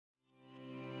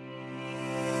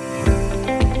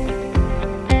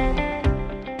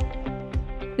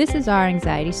This is Our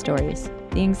Anxiety Stories,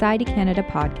 the Anxiety Canada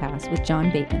podcast with John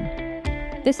Bateman.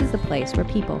 This is the place where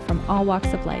people from all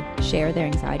walks of life share their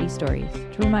anxiety stories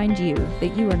to remind you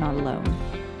that you are not alone.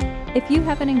 If you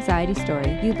have an anxiety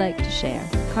story you'd like to share,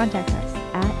 contact us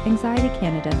at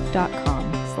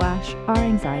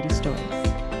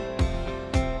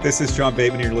anxietycanada.com/ouranxietystories. This is John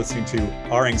Bateman. You're listening to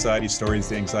Our Anxiety Stories,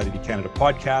 the Anxiety Canada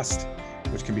podcast,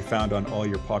 which can be found on all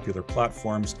your popular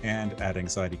platforms and at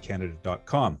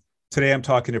anxietycanada.com. Today, I'm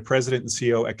talking to President and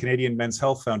CEO at Canadian Men's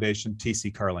Health Foundation, TC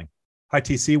Carling. Hi,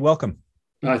 TC. Welcome.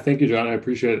 Thank you, John. I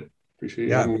appreciate it. Appreciate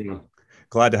you having me on.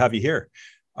 Glad to have you here.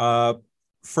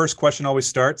 First question always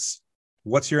starts,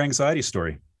 what's your anxiety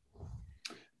story?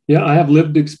 Yeah, I have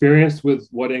lived experience with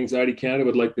what Anxiety Canada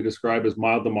would like to describe as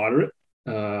mild to moderate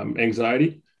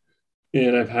anxiety.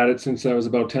 And I've had it since I was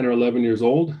about 10 or 11 years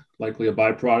old, likely a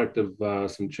byproduct of a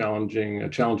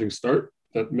challenging start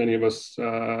that many of us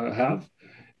have.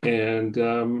 And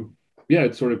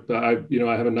it's sort of, I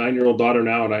have a 9-year-old daughter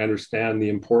now, and I understand the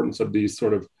importance of these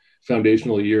sort of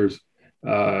foundational years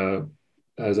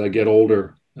as I get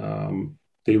older.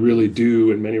 They really do,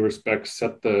 in many respects,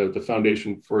 set the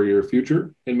foundation for your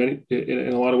future in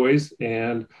a lot of ways.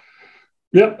 And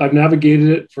yeah, I've navigated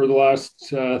it for the last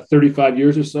 35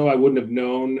 years or so. I wouldn't have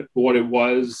known what it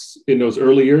was in those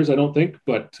early years, I don't think.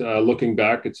 But looking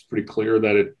back, it's pretty clear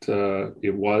that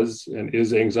it was and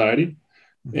is anxiety.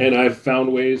 And I've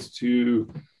found ways to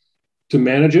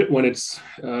manage it when it's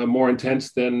more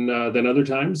intense than other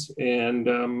times. And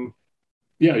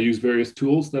I use various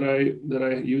tools that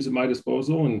I use at my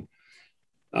disposal, and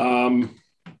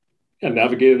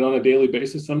navigate it on a daily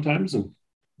basis sometimes. And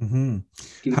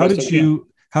How did you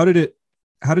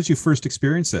first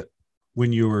experience it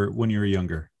when you were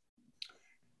younger?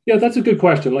 Yeah, that's a good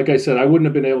question. Like I said, I wouldn't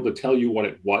have been able to tell you what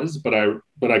it was, but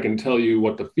I can tell you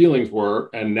what the feelings were.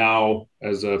 And now,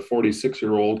 as a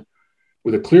 46-year-old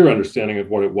with a clear understanding of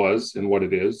what it was and what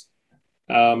it is,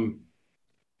 I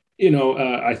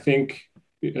think,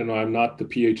 I'm not the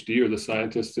PhD or the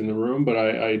scientist in the room, but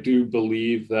I do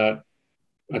believe that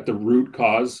at the root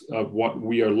cause of what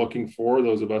we are looking for,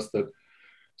 those of us that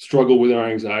struggle with our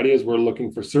anxiety, is we're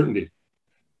looking for certainty.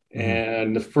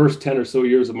 And the first 10 or so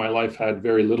years of my life had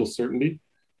very little certainty.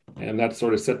 And that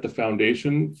sort of set the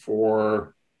foundation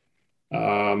for,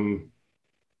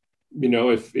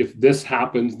 if this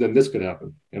happens, then this could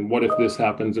happen. And what if this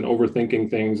happens, and overthinking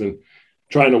things and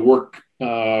trying to work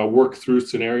through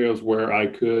scenarios where I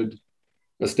could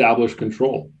establish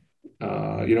control.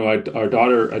 Our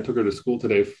daughter, I took her to school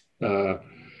today.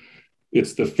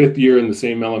 It's the 5th year in the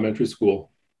same elementary school.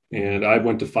 And I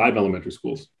went to 5 elementary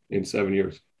schools in 7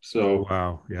 years. So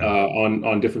wow, yeah.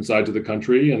 On different sides of the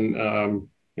country. And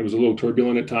it was a little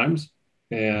turbulent at times.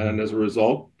 And as a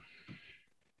result,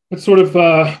 it's sort of,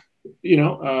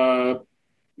 even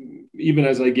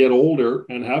as I get older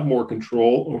and have more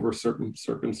control over certain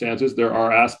circumstances, there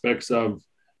are aspects of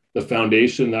the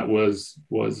foundation that was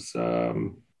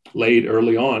laid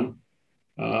early on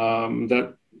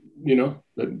that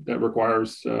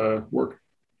requires work.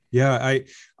 Yeah,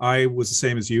 I was the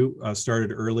same as you,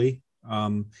 started early.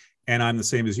 And I'm the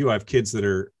same as you. I have kids that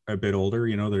are a bit older,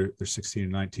 they're 16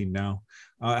 and 19 now.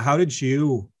 How did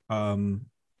you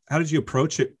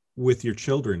approach it with your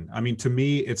children? I mean, to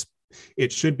me,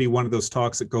 it should be one of those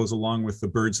talks that goes along with the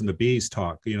birds and the bees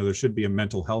talk. There should be a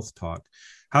mental health talk.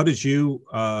 How did you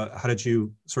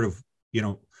sort of,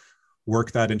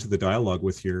 work that into the dialogue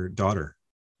with your daughter?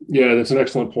 Yeah, that's an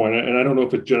excellent point. And I don't know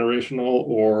if it's generational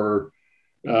or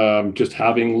just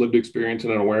having lived experience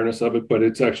and an awareness of it, but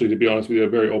it's actually, to be honest with you, a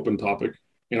very open topic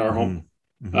in our home.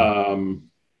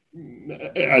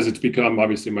 As it's become,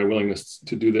 obviously, my willingness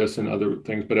to do this and other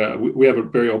things, but we have a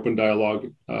very open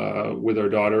dialogue with our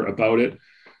daughter about it.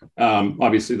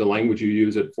 Obviously, the language you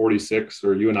use at 46,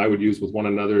 or you and I would use with one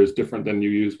another, is different than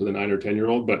you use with a 9 or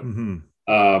 10-year-old. But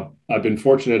I've been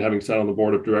fortunate, having sat on the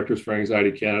board of directors for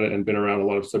Anxiety Canada and been around a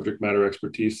lot of subject matter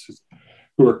expertise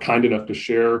who are kind enough to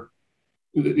share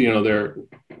their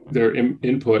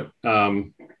input.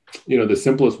 The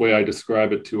simplest way I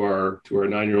describe it to our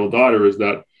 9-year-old daughter is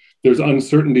that there's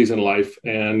uncertainties in life,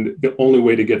 and the only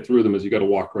way to get through them is you got to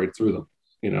walk right through them,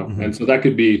 And so that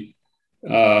could be,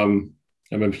 I'm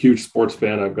a huge sports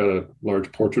fan. I've got a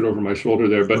large portrait over my shoulder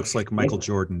there, but looks like Michael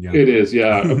Jordan. Yeah, it is.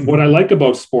 Yeah. What I like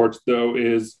about sports, though,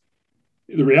 is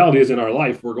the reality is in our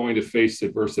life, we're going to face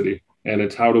adversity, and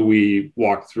it's how do we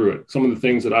walk through it? Some of the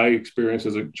things that I experienced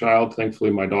as a child,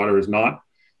 thankfully, my daughter is not,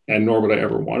 and nor would I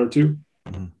ever want her to.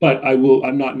 But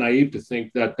I'm not naive to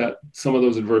think that some of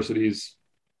those adversities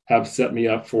have set me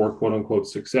up for quote unquote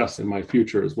success in my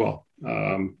future as well,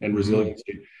 and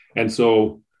resiliency. And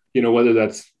so, whether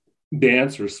that's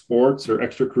dance or sports or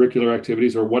extracurricular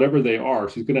activities or whatever they are,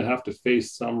 she's going to have to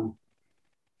face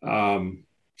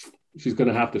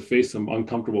some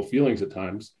uncomfortable feelings at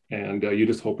times. And you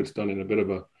just hope it's done in a bit of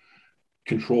a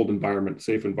controlled environment,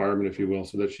 safe environment, if you will,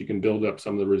 so that she can build up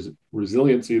some of the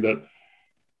resiliency that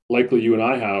likely you and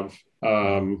I have,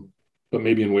 but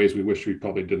maybe in ways we wish we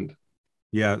probably didn't.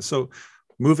 Yeah. So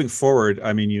moving forward,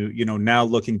 I mean, you know, now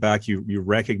looking back, you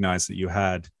recognize that you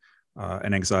had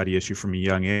an anxiety issue from a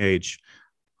young age.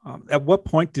 At what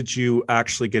point did you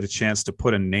actually get a chance to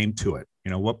put a name to it?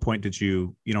 You know, what point did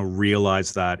you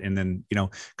realize that? And then,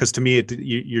 because to me,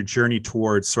 your journey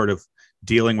towards sort of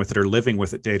dealing with it or living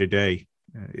with it day to day,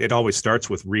 it always starts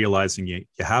with realizing you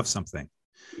have something.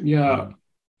 Yeah,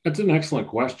 that's an excellent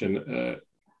question.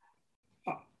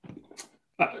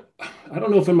 I don't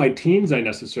know if in my teens I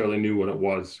necessarily knew what it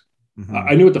was. Mm-hmm.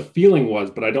 I knew what the feeling was,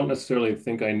 but I don't necessarily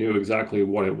think I knew exactly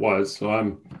what it was. So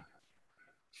I'm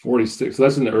 46. So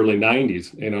that's in the early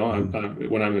 90s.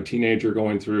 When I'm a teenager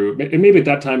going through, and maybe at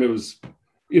that time it was,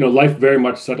 life very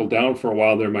much settled down for a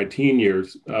while there in my teen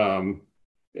years. And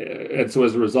so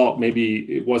as a result, maybe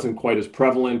it wasn't quite as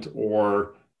prevalent,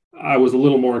 or I was a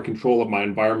little more in control of my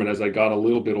environment as I got a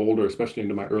little bit older, especially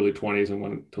into my early 20s, and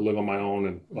went to live on my own.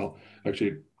 And well,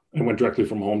 actually, I went directly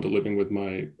from home to living with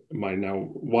my now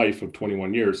wife of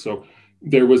 21 years. So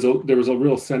there was a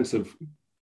real sense of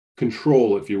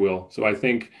control, if you will. So I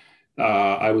think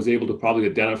I was able to probably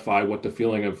identify what the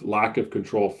feeling of lack of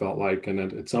control felt like.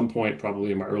 And at some point,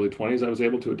 probably in my early 20s, I was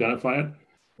able to identify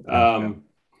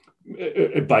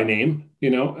it by name,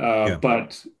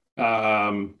 but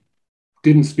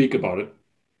didn't speak about it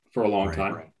for a long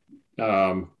time.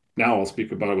 Now I'll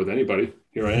speak about it with anybody.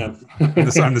 Here I am.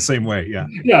 I'm the same way. Yeah.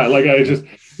 Yeah. Like I just,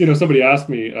 somebody asked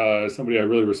me, somebody I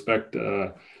really respect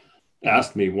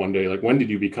asked me one day, like, when did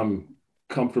you become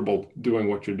comfortable doing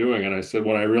what you're doing? And I said,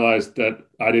 when I realized that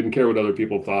I didn't care what other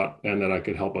people thought and that I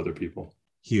could help other people.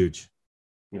 Huge.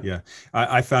 Yeah.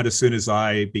 I found as soon as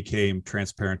I became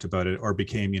transparent about it, or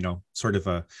became, sort of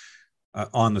a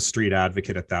on the street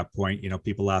advocate at that point,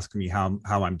 people asking me how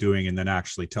I'm doing, and then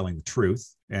actually telling the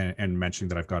truth and mentioning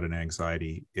that I've got an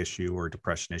anxiety issue or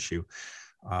depression issue.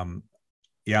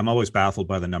 I'm always baffled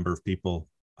by the number of people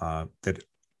that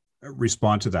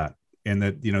respond to that, and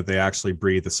that, they actually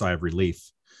breathe a sigh of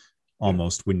relief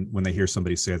almost when they hear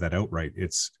somebody say that outright.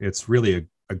 It's really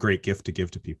a great gift to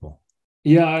give to people.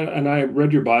 Yeah. And I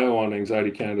read your bio on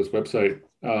Anxiety Canada's website,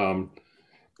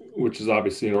 which is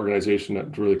obviously an organization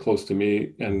that's really close to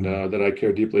me and that I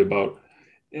care deeply about.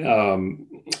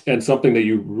 And something that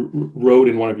you wrote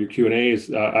in one of your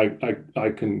Q&As, I've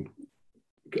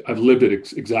lived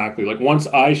it exactly. Like, once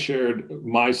I shared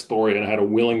my story and I had a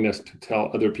willingness to tell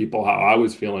other people how I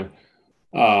was feeling,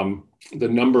 the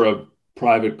number of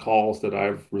private calls that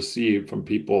I've received from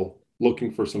people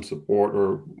looking for some support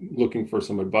or looking for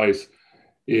some advice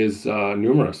is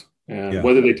numerous. And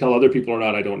whether they tell other people or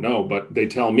not, I don't know, but they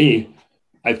tell me,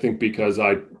 I think, because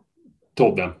I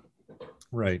told them.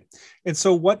 Right. And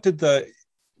so what did I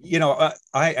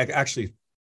actually,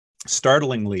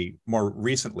 startlingly, more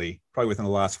recently, probably within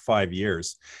the last 5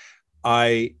 years,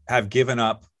 I have given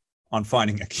up on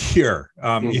finding a cure,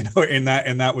 and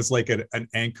that was like an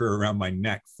anchor around my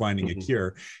neck, finding a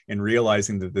cure and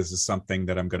realizing that this is something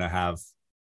that I'm going to have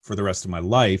for the rest of my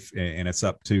life. And it's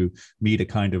up to me to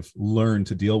kind of learn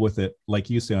to deal with it, like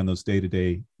you say, on those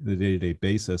day-to-day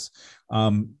basis.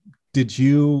 Did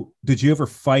you ever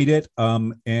fight it?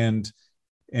 And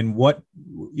what,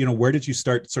 where did you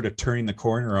start sort of turning the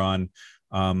corner on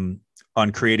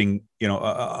creating,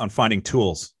 on finding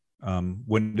tools?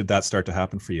 When did that start to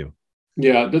happen for you?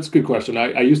 Yeah, that's a good question.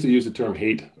 I used to use the term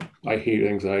hate. I hate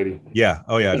anxiety. Yeah.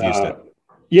 Oh yeah. I've used it.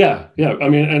 Yeah. I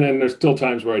mean, and then there's still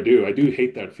times where I do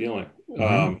hate that feeling.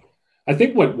 I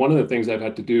think one of the things I've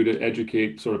had to do to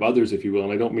educate sort of others, if you will,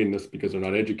 and I don't mean this because they're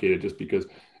not educated, just because,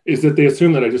 is that they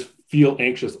assume that I just feel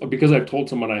anxious because I've told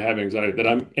someone I have anxiety, that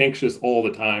I'm anxious all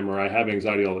the time, or I have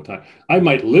anxiety all the time. I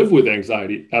might live with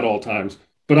anxiety at all times,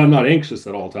 but I'm not anxious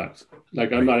at all times.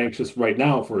 Like, I'm not anxious right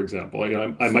now, for example. Like,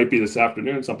 I might be this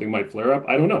afternoon, something might flare up.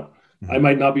 I don't know. I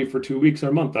might not be for 2 weeks or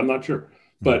a month. I'm not sure.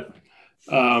 But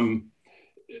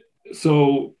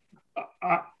so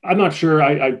I'm not sure.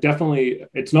 I definitely,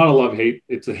 it's not a love-hate.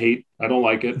 It's a hate. I don't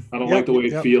like it. I don't like the way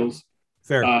it feels.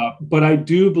 Fair. But I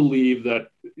do believe that,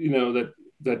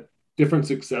 that different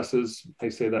successes, I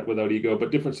say that without ego,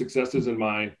 but different successes in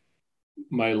my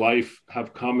life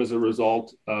have come as a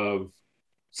result of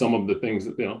some of the things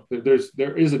that,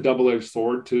 there is a double-edged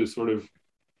sword to sort of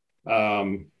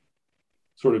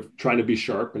trying to be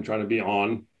sharp and trying to be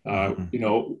on.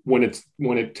 When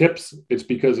it tips, it's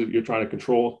because you're trying to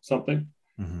control something.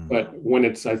 But when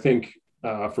it's, I think,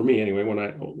 for me anyway,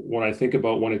 when I think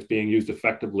about when it's being used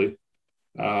effectively,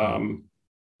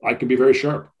 I can be very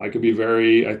sharp. I can be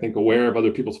very, I think, aware of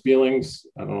other people's feelings.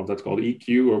 I don't know if that's called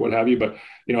EQ or what have you, but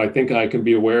I think I can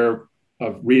be aware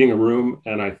of reading a room,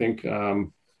 and I think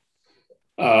can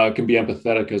be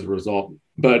empathetic as a result.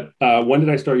 But when did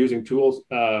I start using tools?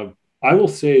 I will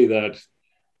say that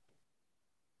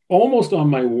almost on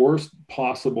my worst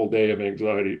possible day of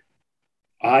anxiety,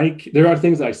 there are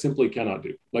things that I simply cannot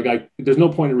do. Like there's no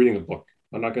point in reading a book.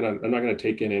 I'm not gonna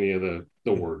take in any of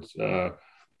the words.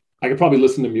 I could probably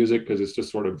listen to music because it's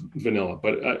just sort of vanilla.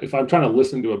 But if I'm trying to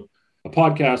listen to a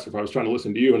podcast, if I was trying to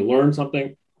listen to you and learn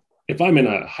something, if I'm in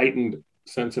a heightened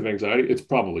sense of anxiety, it's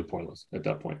probably pointless at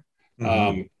that point.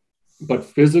 But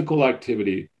physical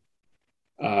activity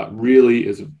really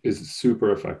is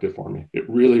super effective for me. It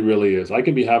really, really is. I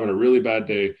can be having a really bad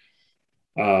day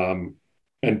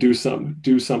and do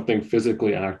something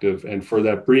physically active. And for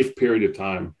that brief period of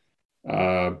time,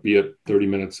 be it 30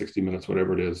 minutes, 60 minutes,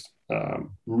 whatever it is,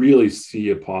 really see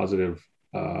a positive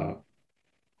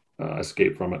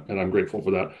escape from it. And I'm grateful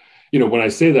for that. When I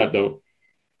say that though,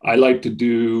 I like to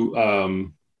do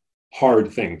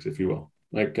hard things, if you will,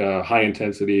 like high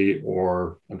intensity,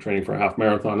 or I'm training for a half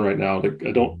marathon right now. Like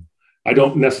I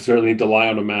don't necessarily need to lie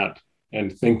on a mat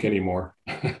and think anymore.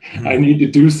 I need to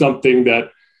do something that,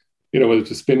 whether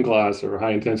it's a spin class or a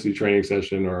high intensity training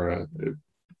session or a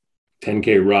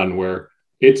 10K run, where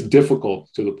it's difficult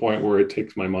to the point where it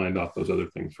takes my mind off those other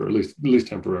things for at least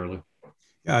temporarily.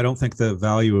 Yeah, I don't think the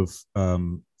value of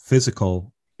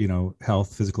physical,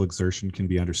 health, physical exertion can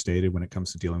be understated when it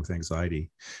comes to dealing with anxiety.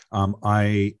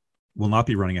 I will not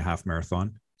be running a half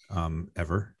marathon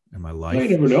ever in my life. I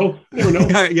never know.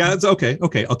 Yeah, it's okay.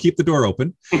 I'll keep the door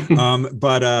open.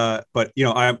 But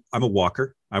I'm a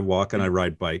walker. I walk and I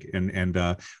ride bike, and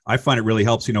I find it really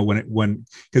helps, when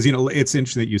because it's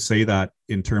interesting that you say that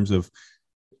in terms of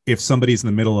if somebody's in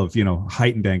the middle of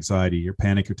heightened anxiety or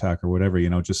panic attack or whatever,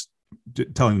 just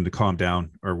telling them to calm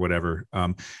down or whatever.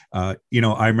 I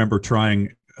remember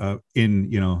trying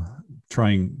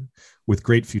with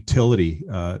great futility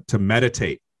to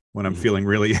meditate when I'm feeling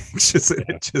really anxious.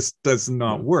 It just does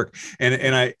not work.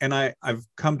 And I've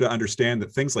come to understand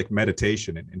that things like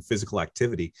meditation and physical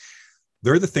activity,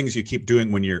 they're the things you keep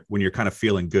doing when you're kind of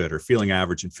feeling good or feeling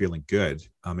average and feeling good.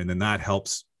 And then that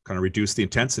helps kind of reduce the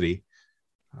intensity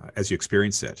as you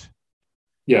experience it.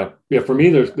 Yeah. For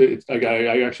me,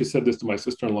 I actually said this to my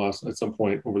sister-in-law at some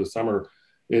point over the summer,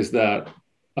 is that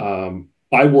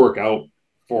I work out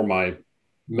for my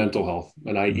mental health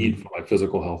and I eat for my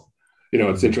physical health.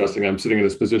 It's interesting. I'm sitting in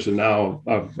this position now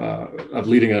of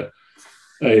leading a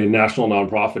national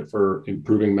nonprofit for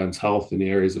improving men's health in the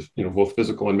areas of both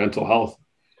physical and mental health,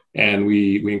 and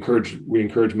we encourage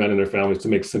men and their families to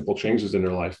make simple changes in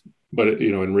their life. But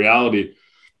in reality,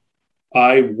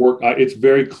 it's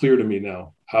very clear to me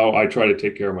now how I try to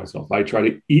take care of myself. I try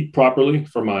to eat properly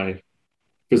for my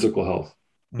physical health,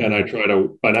 and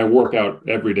I work out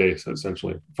every day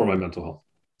essentially for my mental health.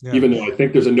 Yeah. Even though I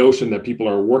think there's a notion that people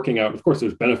are working out, of course,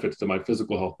 there's benefits to my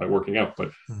physical health by working out,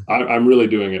 but I'm really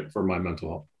doing it for my mental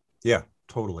health. Yeah,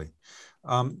 totally.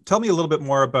 Tell me a little bit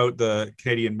more about the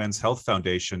Canadian Men's Health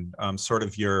Foundation, sort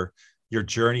of your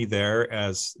journey there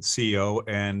as CEO,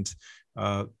 and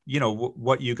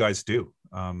what you guys do.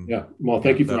 Well,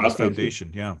 thank you for asking.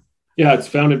 Foundation. Yeah, it's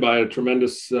founded by a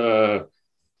tremendous,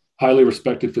 highly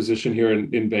respected physician here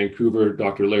in Vancouver,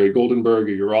 Dr. Larry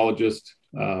Goldenberg, a urologist.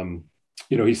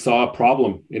 He saw a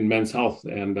problem in men's health,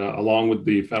 and along with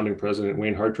the founding president,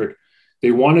 Wayne Hartrick,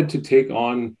 they wanted to take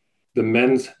on the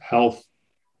men's health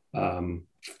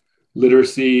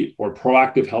literacy or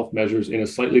proactive health measures in a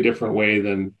slightly different way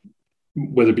than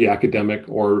whether it be academic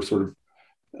or sort of,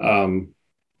 from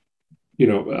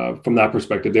that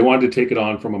perspective. They wanted to take it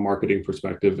on from a marketing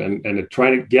perspective and to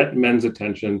try to get men's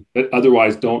attention that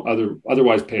otherwise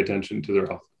pay attention to their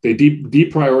health. They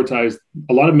deprioritize,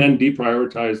 a lot of men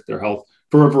deprioritize their health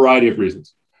for a variety of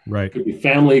reasons. Right. Could be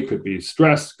family, could be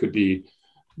stress, could be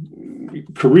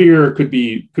career, could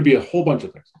be a whole bunch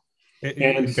of things.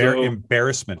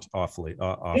 Embarrassment often,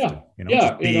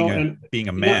 being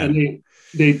a man. And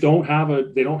they don't have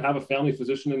a family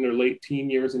physician in their late teen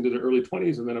years into their early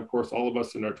 20s. And then of course, all of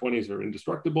us in our 20s are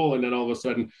indestructible. And then all of a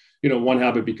sudden, one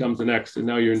habit becomes the next, and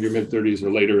now you're in your mid 30s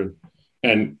or later,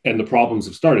 and the problems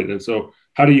have started. And so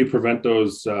how do you prevent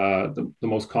those, the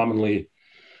most common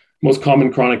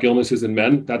chronic illnesses in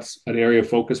men? That's an area of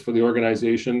focus for the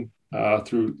organization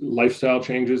through lifestyle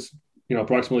changes.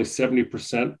 Approximately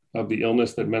 70% of the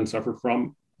illness that men suffer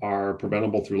from are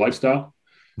preventable through lifestyle.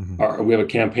 We have a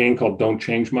campaign called Don't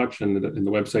Change Much, and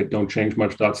the website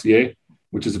don'tchangemuch.ca.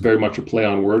 which is very much a play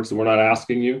on words. So we're not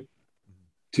asking you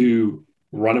to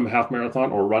run a half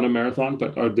marathon or run a marathon,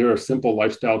 but there are simple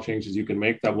lifestyle changes you can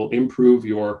make that will improve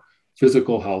your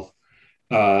physical health.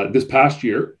 This past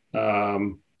year,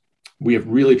 we have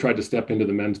really tried to step into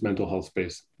the men's mental health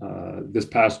space. This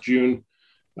past June,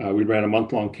 we ran a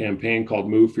month-long campaign called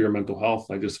Move for Your Mental Health.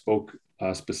 I just spoke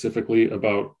specifically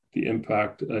about the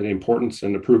impact, the importance,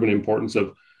 and the proven importance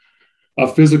of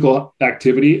physical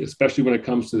activity, especially when it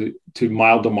comes to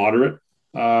mild to moderate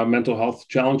mental health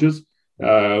challenges.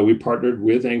 We partnered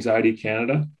with Anxiety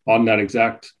Canada on that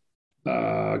exact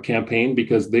campaign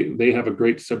because they have a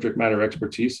great subject matter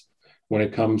expertise when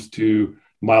it comes to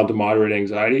mild to moderate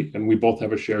anxiety, and we both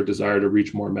have a shared desire to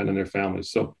reach more men and their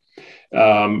families. So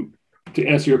to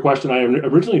answer your question, I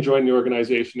originally joined the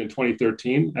organization in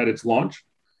 2013 at its launch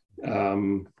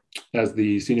as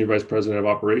the Senior Vice President of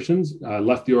Operations. I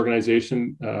left the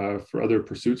organization for other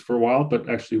pursuits for a while, but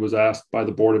actually was asked by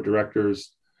the board of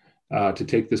directors to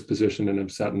take this position, and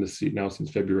have sat in this seat now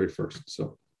since February 1st.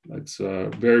 So it's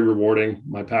very rewarding.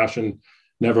 My passion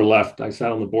never left. I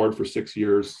sat on the board for 6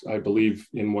 years. I believe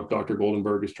in what Dr.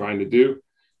 Goldenberg is trying to do.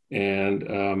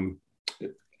 And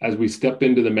as we step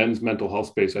into the men's mental health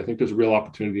space, I think there's a real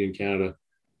opportunity in Canada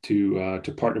to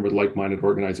partner with like-minded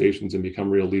organizations and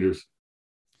become real leaders.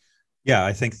 Yeah,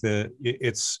 I think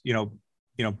it's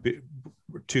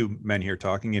two men here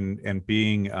talking and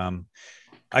being.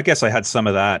 I guess I had some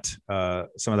of that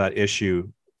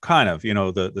issue, kind of,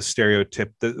 the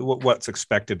stereotype, what's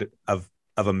expected of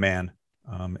a man,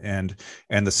 and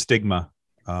the stigma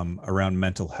around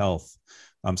mental health.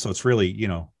 So it's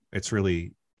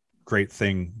really great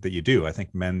thing that you do. I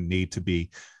think men need to be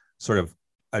sort of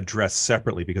addressed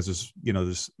separately because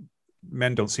there's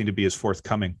men don't seem to be as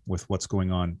forthcoming with what's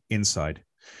going on inside.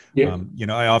 Yeah.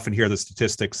 I often hear the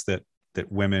statistics that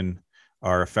women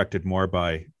are affected more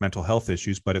by mental health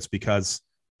issues, but it's because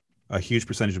a huge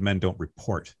percentage of men don't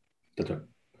report. That's right.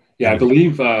 Yeah, I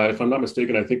believe, if I'm not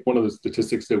mistaken, I think one of the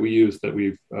statistics that we use that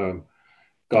we've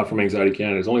got from Anxiety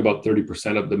Canada is only about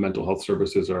 30% of the mental health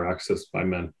services are accessed by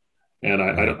men. And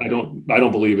I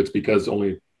don't believe it's because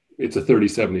it's a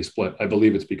 30-70 split. I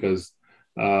believe it's because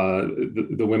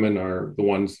the women are the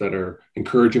ones that are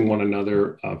encouraging one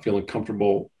another, feeling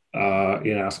comfortable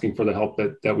in asking for the help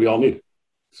that we all need.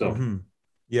 So,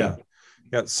 yeah.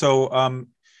 So,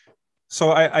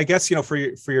 I guess, for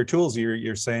your tools,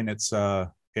 you're saying it's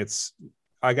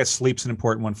I guess sleep's an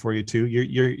important one for you too.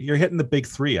 You're hitting the big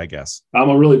three, I guess. I'm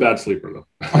a really bad sleeper though.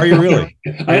 Are you really?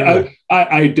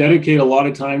 I dedicate a lot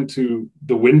of time to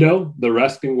the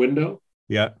resting window.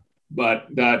 Yeah. But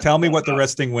tell me what the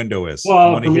resting window is.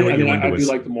 Well, for me, I do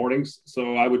like the mornings.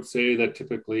 So I would say that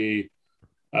typically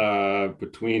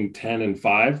between 10 and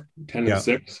 5, 10 and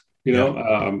 6,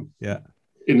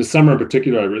 in the summer in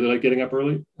particular, I really like getting up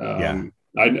early. I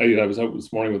was out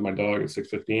this morning with my dog at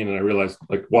 6:15, and I realized,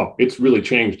 wow, it's really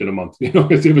changed in a month. It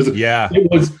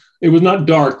was not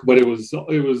dark, but it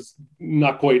was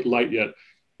not quite light yet.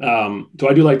 So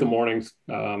I do like the mornings.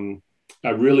 I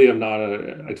really am not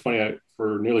it's funny.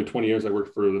 For nearly 20 years, I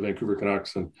worked for the Vancouver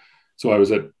Canucks, and so I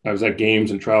was at games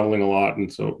and traveling a lot,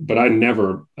 and but I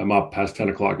never am up past 10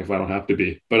 o'clock if I don't have to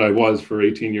be. But I was for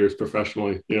 18 years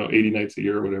professionally, 80 nights a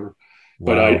year or whatever.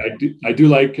 Wow. But I do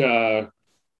like going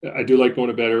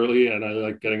to bed early, and I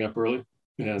like getting up early.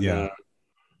 And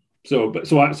so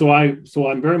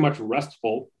I'm very much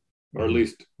restful, or at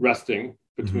least resting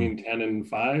between 10 and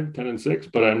 5, 10 and 6,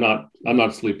 but I'm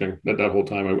not sleeping that whole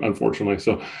time, unfortunately.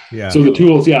 So the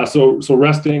tools, so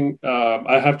resting,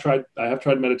 I have tried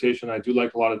meditation. I do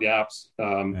like a lot of the apps.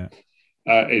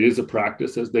 It is a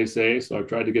practice, as they say. So I've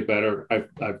tried to get better. I've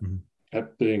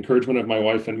at the encouragement of my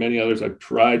wife and many others, I've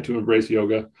tried to embrace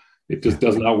yoga. It just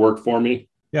does not work for me.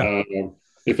 Yeah.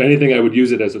 If anything, I would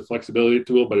use it as a flexibility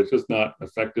tool, but it's just not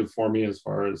effective for me as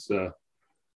far as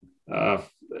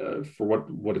for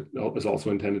what it is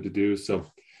also intended to do. So,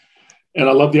 and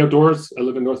I love the outdoors. I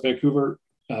live in North Vancouver.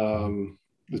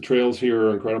 The trails here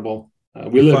are incredible.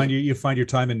 You find your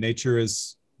time in nature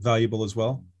is valuable as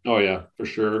well? Oh yeah, for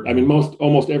sure. I mean,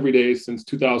 almost every day since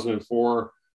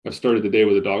 2004, I've started the day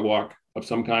with a dog walk of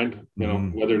some kind.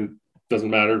 Weather doesn't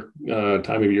matter,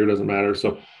 time of year doesn't matter.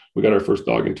 So we got our first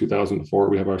dog in 2004.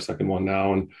 We have our second one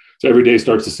now, and so every day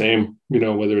starts the same.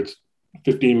 Whether it's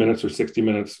 15 minutes or 60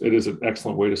 minutes, it is an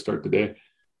excellent way to start the day.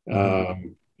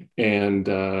 And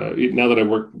now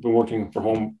that been working from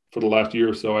home for the last year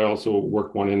or so, I also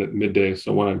work one in at midday.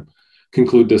 So when I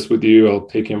conclude this with you, I'll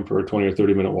take him for a 20 or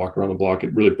 30 minute walk around the block.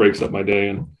 It really breaks up my day.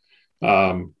 And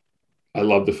I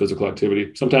love the physical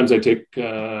activity. Sometimes I take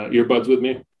earbuds with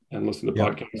me and listen to Yeah.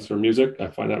 podcasts or music. I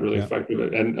find that really Yeah.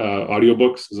 effective. And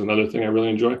audiobooks is another thing I really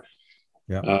enjoy.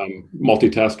 Yeah.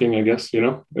 Multitasking, I guess,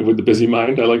 with the busy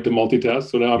mind, I like to multitask.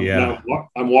 So now, Yeah.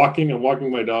 I'm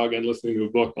walking my dog and listening to a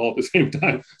book all at the same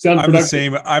time. Sounds I'm productive. the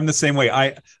same. I'm the same way.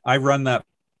 I run that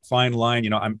fine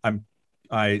line.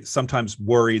 I sometimes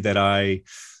worry that I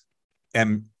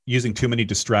am using too many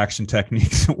distraction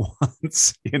techniques at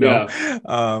once, Yeah.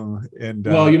 And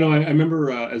well, I remember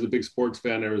as a big sports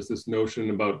fan, there was this notion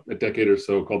about a decade or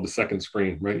so called the second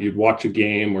screen, right? You'd watch a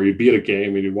game, or you'd be at a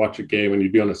game and you'd watch a game and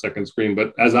you'd be on the second screen.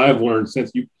 But as I've learned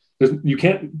since, you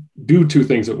can't do two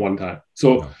things at one time.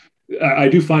 So I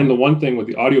do find the one thing with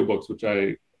the audiobooks, which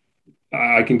I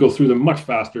can go through them much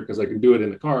faster because I can do it in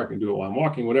the car, I can do it while I'm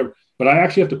walking, whatever. But I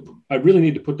really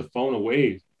need to put the phone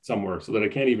away somewhere so that I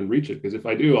can't even reach it. Because if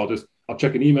I do, I'll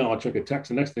check an email, I'll check a text.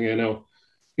 The next thing I know,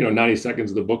 90 seconds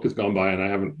of the book has gone by and I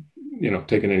haven't,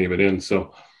 taken any of it in.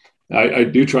 So I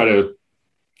do try to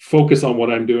focus on what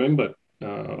I'm doing, but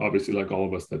obviously, like all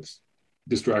of us,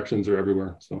 distractions are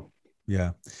everywhere. So,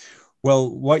 yeah. Well,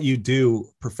 what you do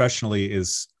professionally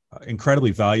is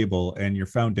incredibly valuable, and your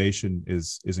foundation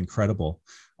is incredible.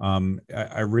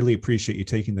 I really appreciate you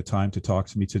taking the time to talk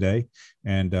to me today.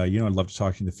 And, I'd love to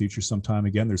talk to you in the future sometime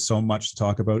again. There's so much to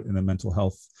talk about in the mental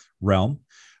health realm.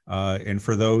 And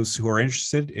for those who are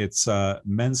interested, it's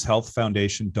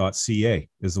menshealthfoundation.ca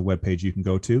is the webpage you can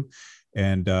go to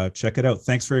and check it out.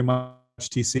 Thanks very much,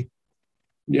 TC.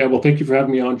 Yeah, well, thank you for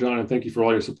having me on, John, and thank you for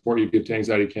all your support you give to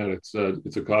Anxiety Canada.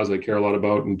 It's a cause I care a lot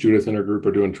about, and Judith and her group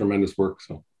are doing tremendous work.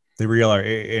 So they really are,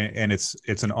 and it's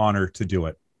an honor to do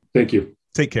it. Thank you.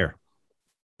 Take care.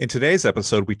 In today's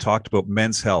episode, we talked about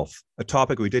men's health. A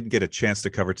topic we didn't get a chance to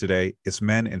cover today is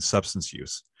men and substance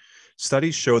use.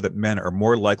 Studies show that men are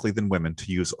more likely than women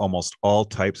to use almost all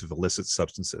types of illicit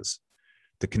substances.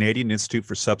 The Canadian Institute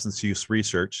for Substance Use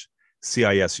Research,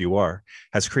 CISUR,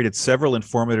 has created several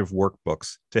informative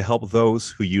workbooks to help those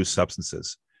who use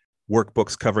substances.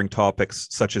 Workbooks covering topics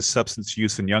such as substance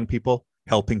use in young people,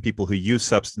 helping people who use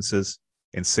substances,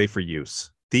 and safer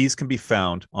use. These can be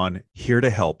found on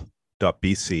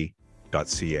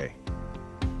heretohelp.bc.ca.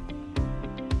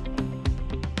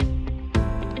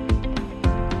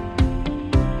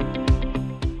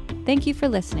 Thank you for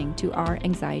listening to our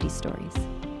Anxiety Stories.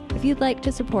 If you'd like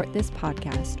to support this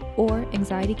podcast or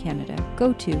Anxiety Canada,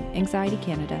 go to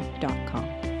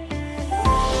anxietycanada.com.